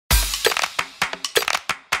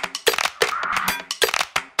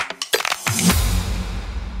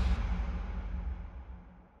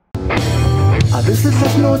A veces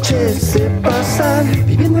las noches se pasan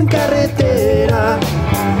viviendo en carretera,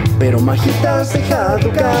 pero Majita has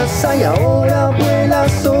dejado casa y ahora vuela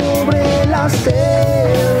sobre la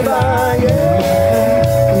selva.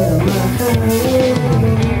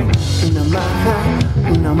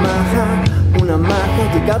 Una maja,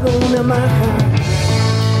 ha llegado una maja.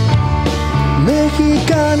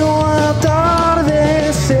 Mexicano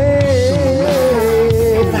atardecer.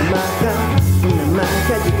 Una maja,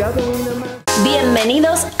 ha llegado una maja.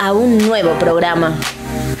 Bienvenidos a un nuevo programa.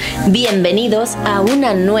 Bienvenidos a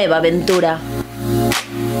una nueva aventura.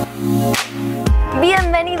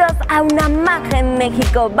 Bienvenidos a una maja en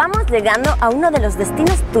México. Vamos llegando a uno de los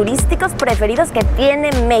destinos turísticos preferidos que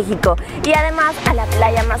tiene México y además a la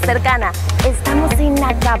playa más cercana. Estamos en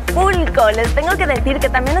Acapulco. Les tengo que decir que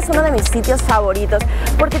también es uno de mis sitios favoritos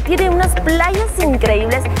porque tiene unas playas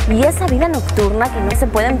increíbles y esa vida nocturna que no se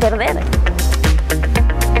pueden perder.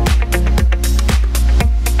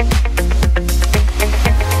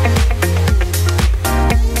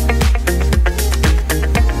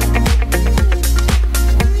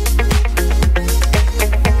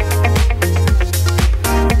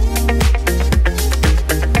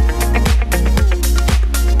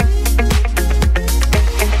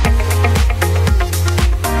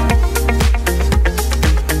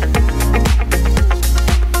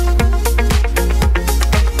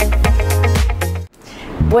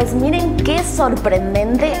 Pues miren qué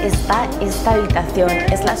sorprendente está esta habitación.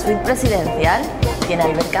 Es la suite presidencial, tiene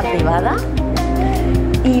alberca privada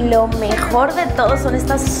y lo mejor de todo son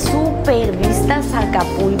estas super vistas a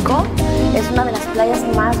Acapulco. Es una de las playas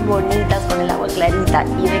más bonitas con el agua clarita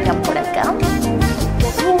y vengan por acá.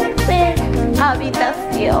 Super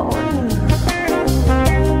habitación.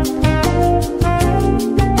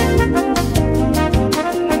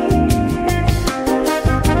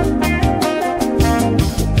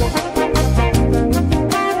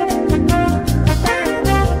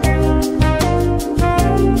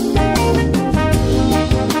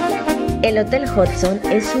 El Hotel Hudson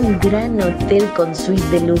es un gran hotel con suite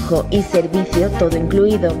de lujo y servicio todo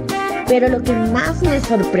incluido. Pero lo que más me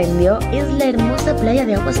sorprendió es la hermosa playa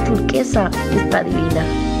de aguas turquesa. Está divina.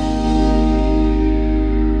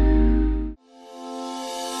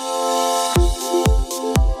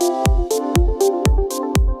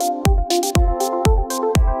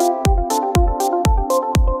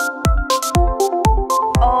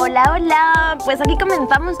 Hola, hola, pues aquí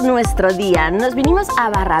comenzamos nuestro día. Nos vinimos a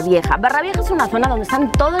Barra Vieja. Barra Vieja es una zona donde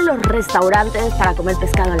están todos los restaurantes para comer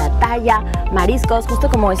pescado a la talla, mariscos, justo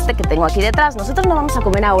como este que tengo aquí detrás. Nosotros no vamos a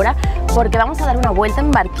comer ahora porque vamos a dar una vuelta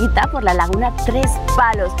en barquita por la laguna Tres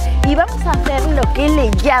Palos y vamos a hacer lo que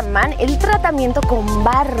le llaman el tratamiento con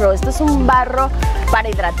barro. Esto es un barro para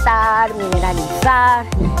hidratar, mineralizar.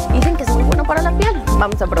 Dicen que es muy bueno para la piel.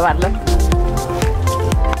 Vamos a probarlo.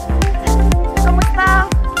 ¿Cómo está?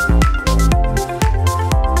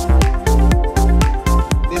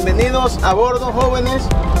 Bienvenidos a bordo, jóvenes.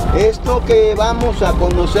 Esto que vamos a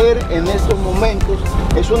conocer en estos momentos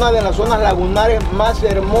es una de las zonas lagunares más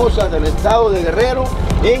hermosas del estado de Guerrero,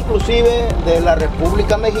 inclusive de la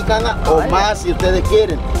República Mexicana o más si ustedes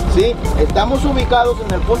quieren. ¿Sí? Estamos ubicados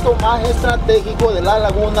en el punto más estratégico de la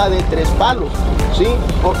laguna de Tres Palos. ¿Sí?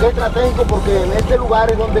 ¿Por qué estratégico? Porque en este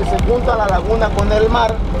lugar es donde se junta la laguna con el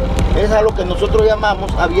mar. Es a lo que nosotros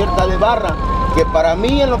llamamos abierta de barra, que para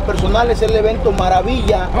mí en lo personal es el evento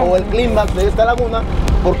maravilla o el clímax de esta laguna,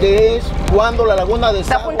 porque es cuando la laguna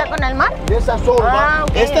 ¿Se junta con el mar? Desasolva,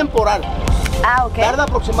 okay. Es temporal. Okay. Tarda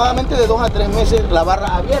aproximadamente de 2 a 3 meses la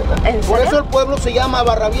barra abierta. Por eso el pueblo se llama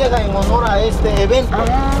Barra Vieja en honor a este evento.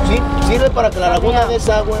 ¿Sí? Sirve para que la laguna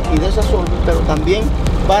desagüe y desasolve, pero también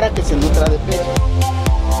para que se nutra de peces.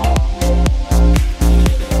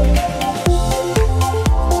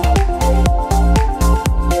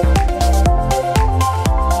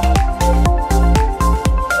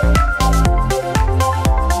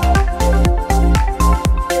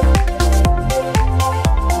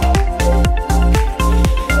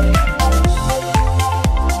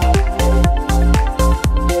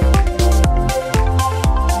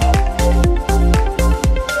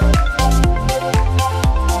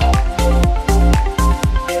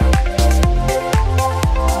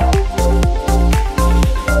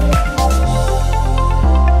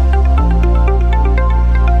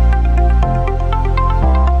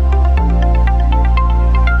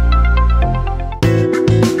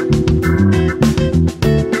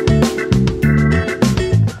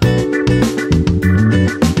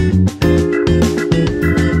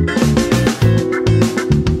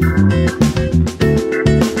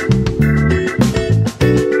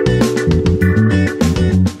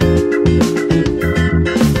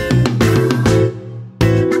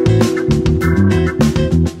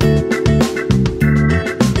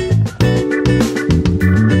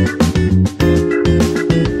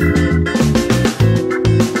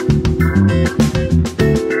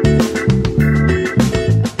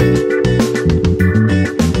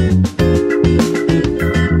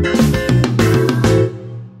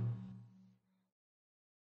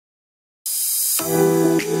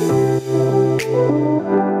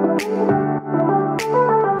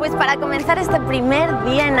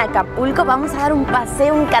 día en Acapulco. Vamos a dar un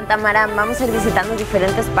paseo, un catamarán. Vamos a ir visitando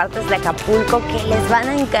diferentes partes de Acapulco que les van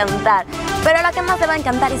a encantar. Pero la que más te va a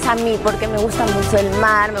encantar es a mí, porque me gusta mucho el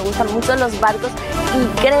mar, me gustan mucho los barcos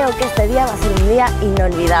y creo que este día va a ser un día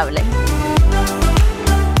inolvidable.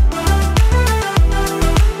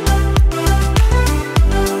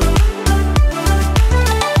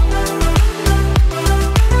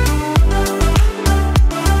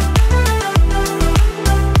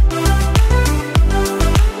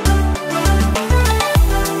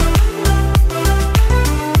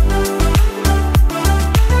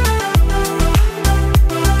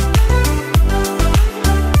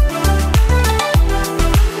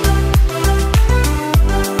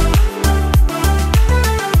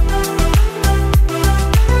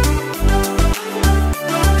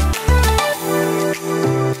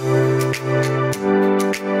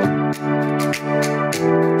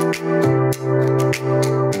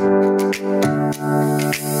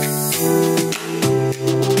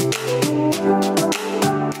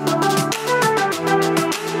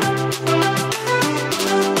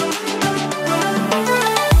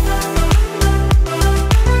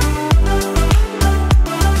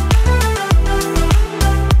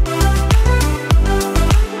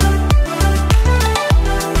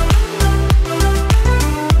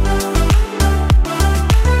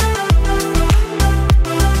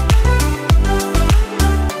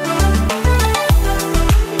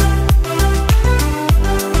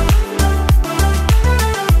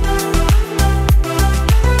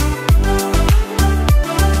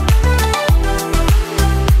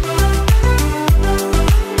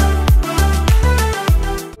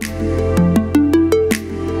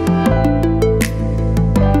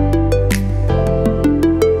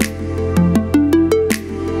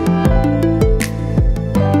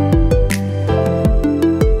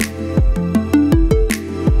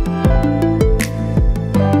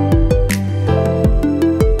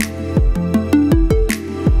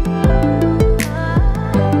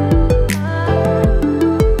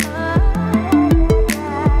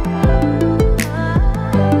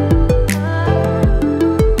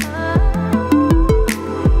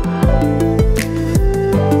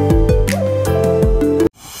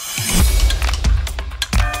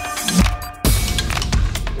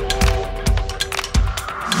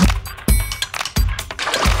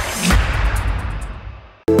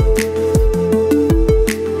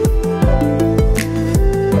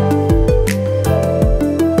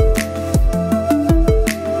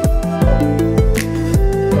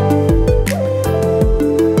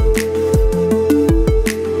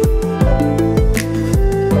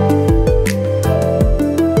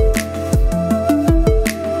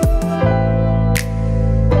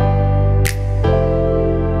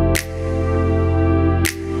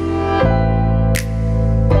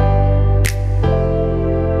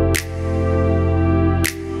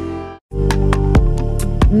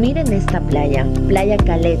 Miren esta playa, Playa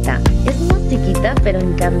Caleta. Es más chiquita pero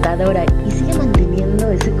encantadora y sigue manteniendo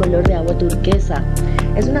ese color de agua turquesa.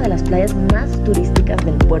 Es una de las playas más turísticas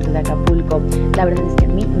del puerto de Acapulco. La verdad es que a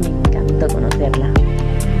mí me encantó conocerla.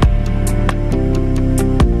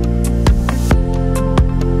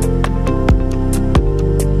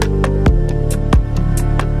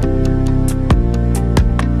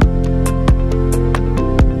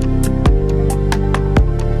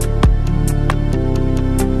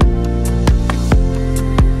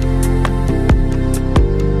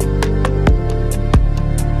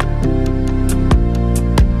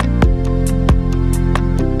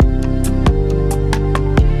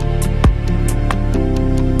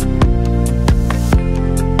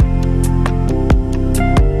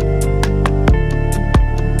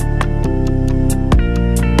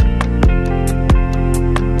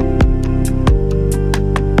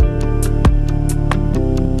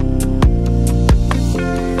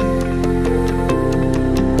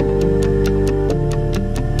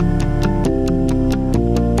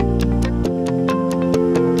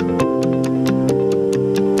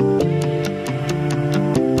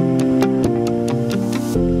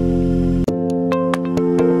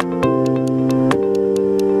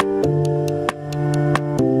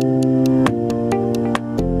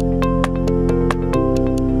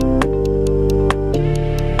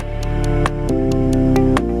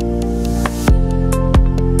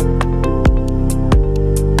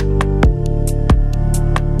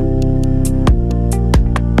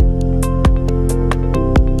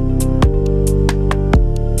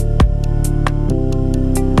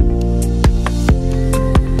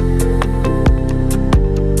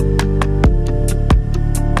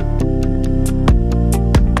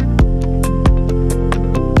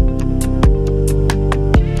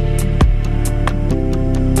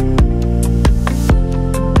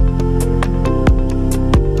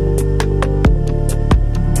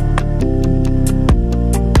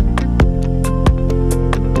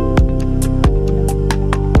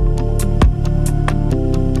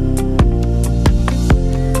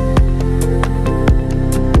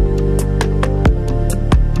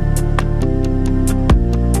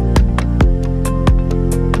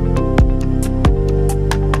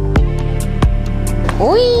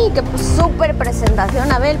 qué súper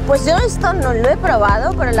presentación, Abel. Pues yo esto no lo he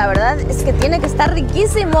probado, pero la verdad es que tiene que estar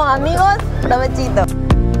riquísimo, amigos. Provechito.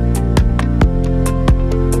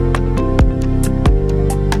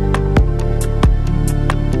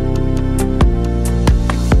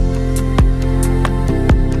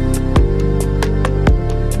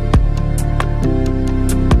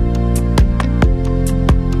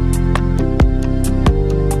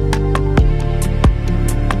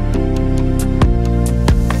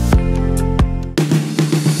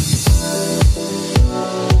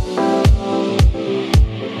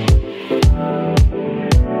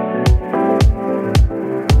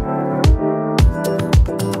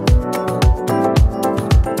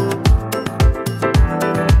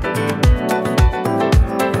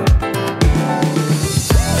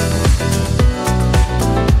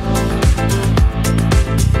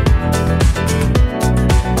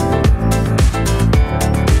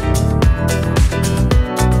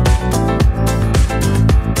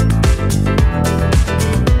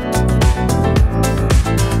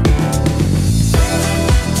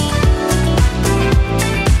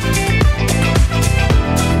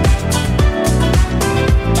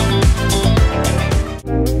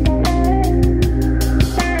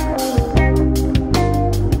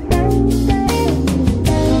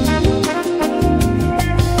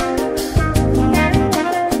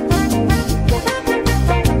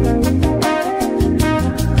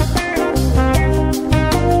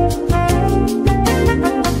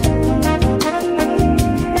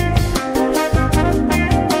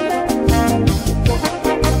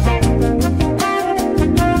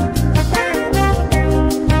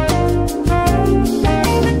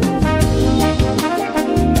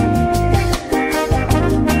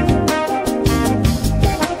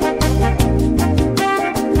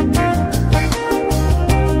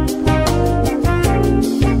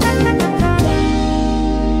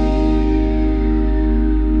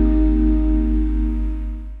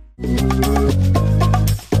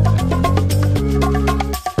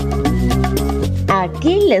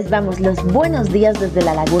 Aquí les damos los buenos días desde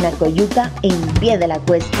la Laguna Coyuca en pie de la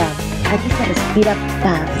cuesta. Aquí se respira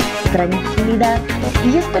paz, tranquilidad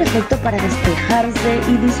y es perfecto para despejarse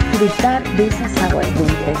y disfrutar de esas aguas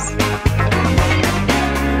dulces.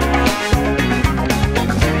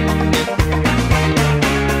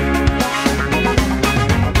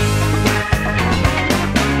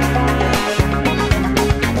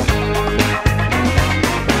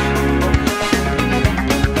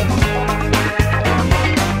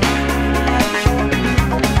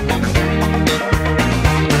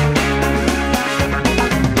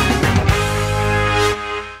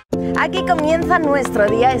 Aquí comienza nuestro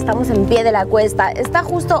día, estamos en pie de la cuesta, está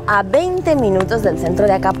justo a 20 minutos del centro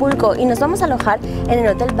de Acapulco y nos vamos a alojar en el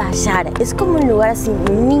Hotel Maja. Es como un lugar así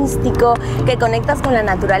místico, que conectas con la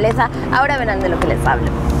naturaleza. Ahora verán de lo que les hablo.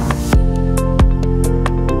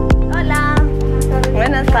 Hola,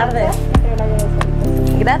 buenas tardes.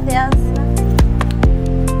 Gracias.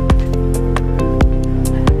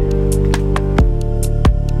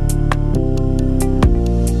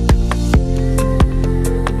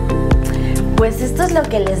 Pues esto es lo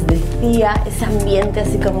que les decía, ese ambiente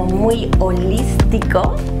así como muy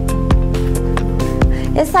holístico.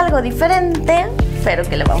 Es algo diferente, pero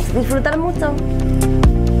que lo vamos a disfrutar mucho.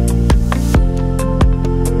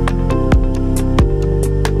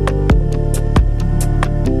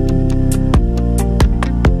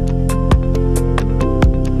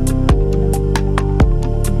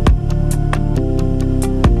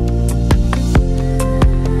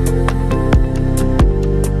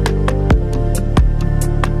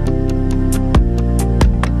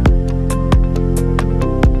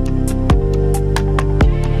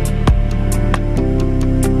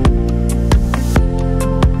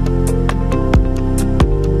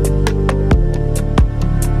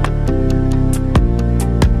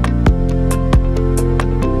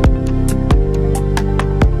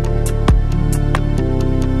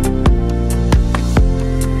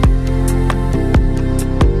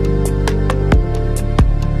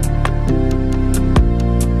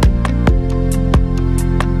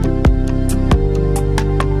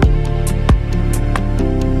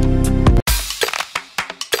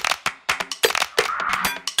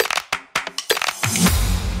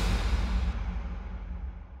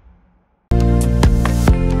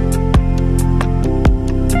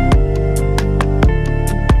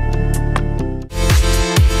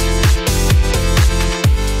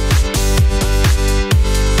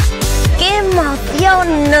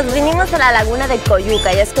 a la laguna de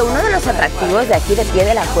Coyuca y es que uno de los atractivos de aquí de Pie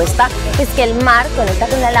de la Cuesta es que el mar conecta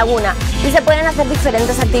con la laguna y se pueden hacer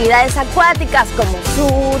diferentes actividades acuáticas como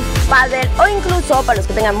surf, pádel o incluso para los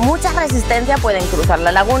que tengan mucha resistencia pueden cruzar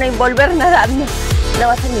la laguna y volver nadando. No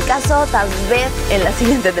va a ser mi caso, tal vez en la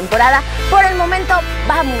siguiente temporada. Por el momento,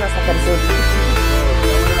 vámonos a hacer surf.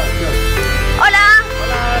 Hola.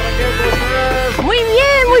 Hola, Raquel, ¿cómo estás? Muy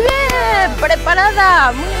bien,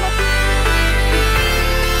 preparada. Muy bien.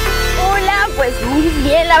 Hola, pues muy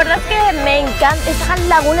bien, la verdad es que me encanta. Esta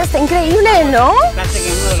laguna está increíble, ¿no? Estás en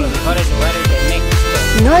uno de los mejores lugares de México.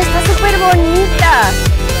 No, está súper bonita.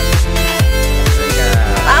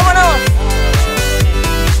 ¡Vámonos!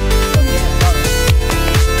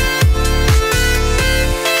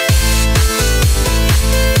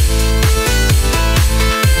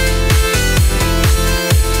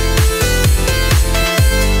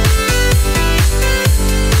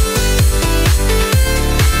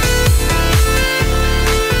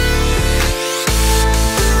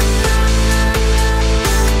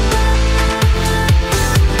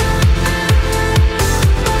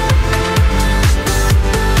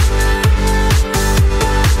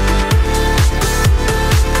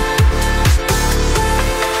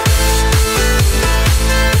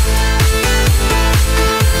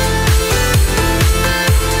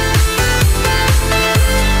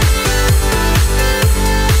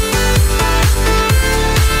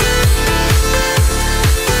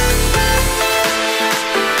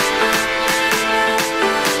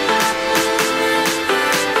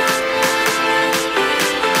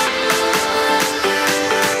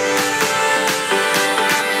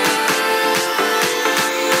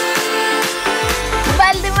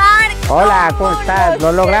 Hola, ¿cómo estás?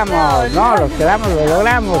 Lo logramos, no, los quedamos, lo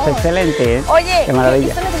logramos, excelente. Oye, qué maravilla.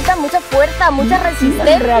 Esto necesita mucha fuerza, mucha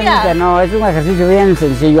resistencia. Realmente no, es un ejercicio bien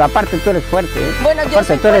sencillo, aparte tú eres fuerte. Bueno, yo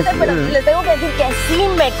soy fuerte, pero les tengo que decir que sí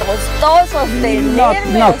me costó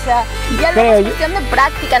sostenerme, o sea, ya no es cuestión de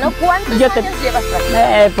práctica, ¿no? ¿Cuántos años llevas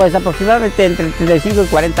practicando? Pues aproximadamente entre 35 y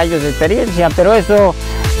 40 años de experiencia, pero eso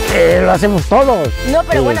lo hacemos todos. No,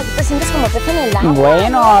 pero bueno, tú te sientes como pez en el agua.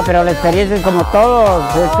 Bueno, ¿no? pero la experiencia es como todo,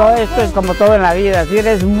 esto es como todo en la vida. Si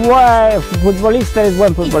eres buen futbolista, eres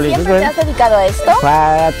buen futbolista. ¿Y siempre te has dedicado a esto?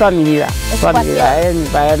 Para toda mi vida, toda mi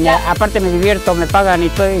vida. Aparte me divierto, me pagan y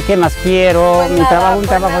todo, ¿qué más quiero? Pues mi nada, trabajo, un pues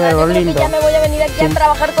trabajo nada, de lo yo creo lindo. que ya me voy a venir aquí a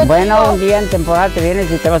trabajar contigo. Bueno, un día en temporada te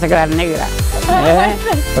vienes y te vas a quedar negra.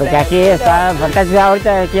 Porque aquí está fantástico.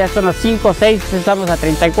 Ahorita aquí ya son las 5, 6, estamos a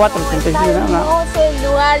 34, 35. Está hermoso el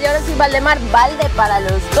lugar. Y ahora sí, Valdemar, balde para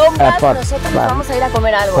los compas. Nosotros nos vamos a ir a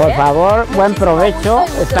comer algo. Por favor, buen provecho.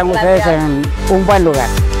 Están ustedes en un buen lugar.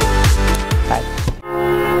 Bye.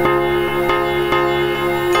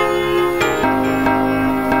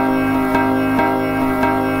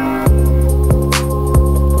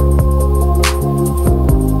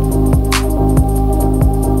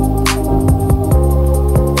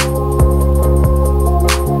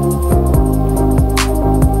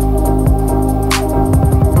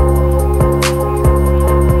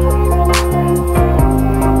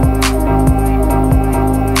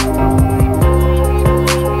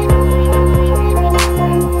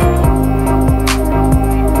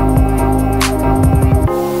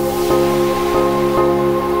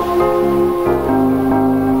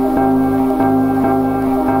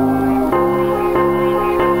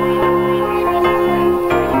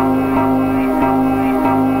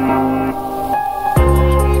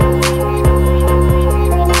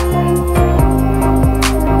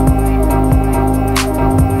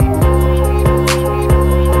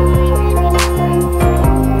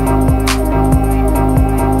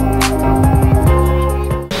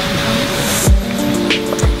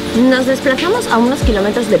 Nos desplazamos a unos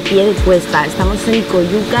kilómetros de pie de cuesta. Estamos en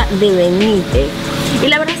Coyuca de Benítez. Y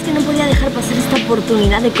la verdad es que no podía dejar pasar esta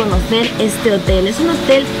oportunidad de conocer este hotel. Es un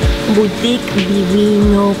hotel boutique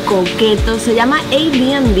divino, coqueto. Se llama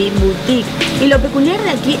Airbnb Boutique. Y lo peculiar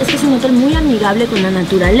de aquí es que es un hotel muy amigable con la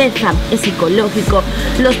naturaleza. Es ecológico.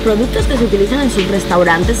 Los productos que se utilizan en sus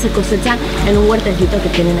restaurantes se cosechan en un huertecito que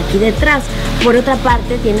tienen aquí detrás. Por otra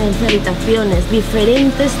parte, tiene 11 habitaciones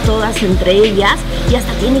diferentes, todas entre ellas. Y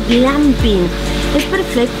hasta tiene glamping. Es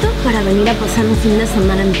perfecto para venir a pasar un fin de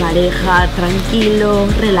semana en pareja, tranquilo,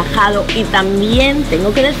 relajado. Y también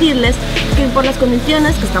tengo que decirles que por las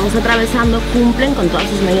condiciones que estamos atravesando cumplen con todas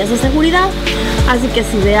sus medidas de seguridad, así que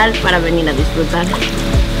es ideal para venir a disfrutar.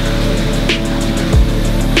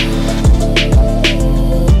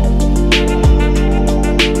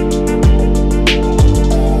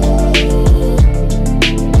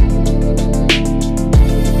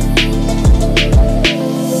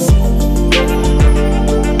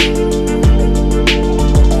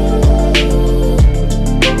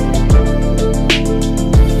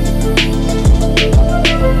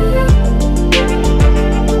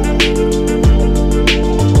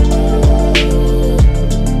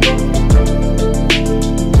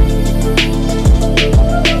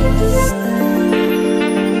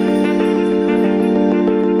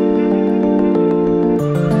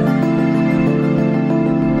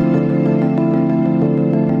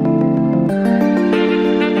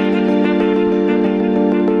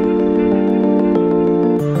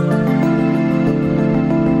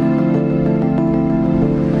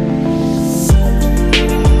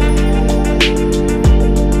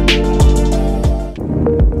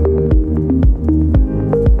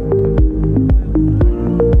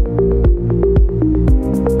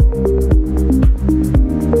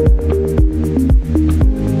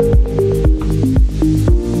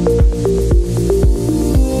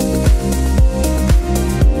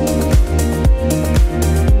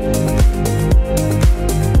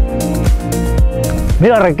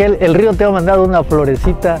 Mira, Raquel, el río te ha mandado una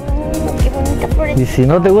florecita. Qué bonita florecita. Y si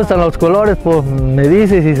no te gustan los colores, pues me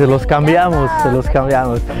dices y se los cambiamos,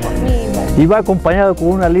 Y va acompañado con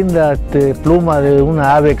una linda pluma de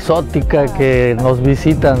una ave exótica que nos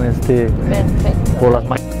visitan por las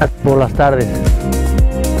mañanas, por las tardes.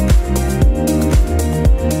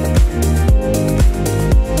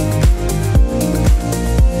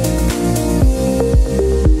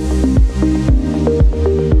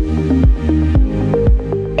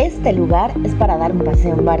 Este lugar es para dar un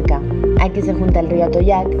paseo en barca. Aquí se junta el río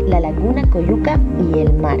Atoyac, la laguna Coyuca y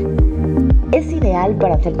el mar. Es ideal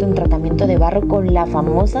para hacerte un tratamiento de barro con la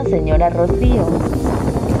famosa señora Rocío.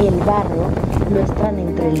 El barro lo extraen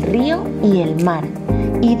entre el río y el mar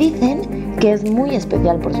y dicen que es muy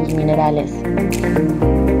especial por sus minerales.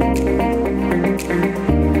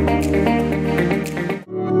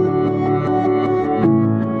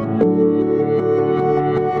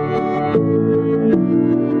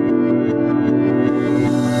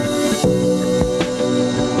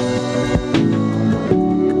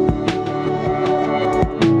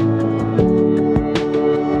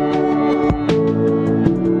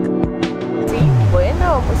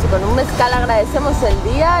 Con un mezcal agradecemos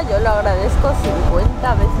el día, yo lo agradezco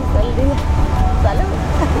 50 veces al día. ¡Salud!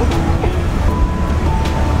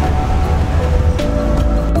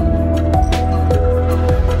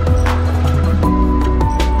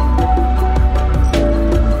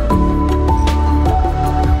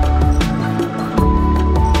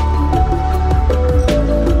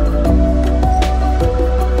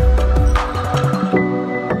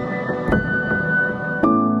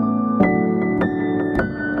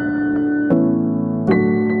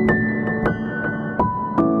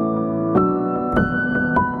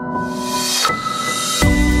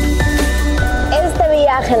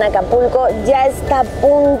 En Acapulco ya está a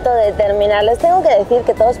punto de terminar. Les tengo que decir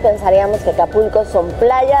que todos pensaríamos que Acapulco son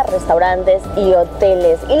playas, restaurantes y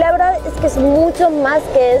hoteles. Y la verdad es que es mucho más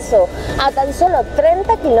que eso. A tan solo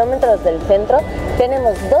 30 kilómetros del centro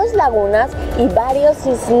tenemos 2 lagunas y varios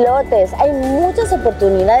islotes. Hay muchas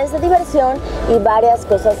oportunidades de diversión y varias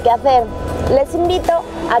cosas que hacer. Les invito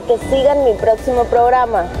a que sigan mi próximo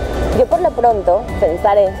programa. Yo por lo pronto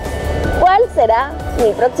pensaré, ¿cuál será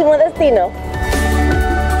mi próximo destino?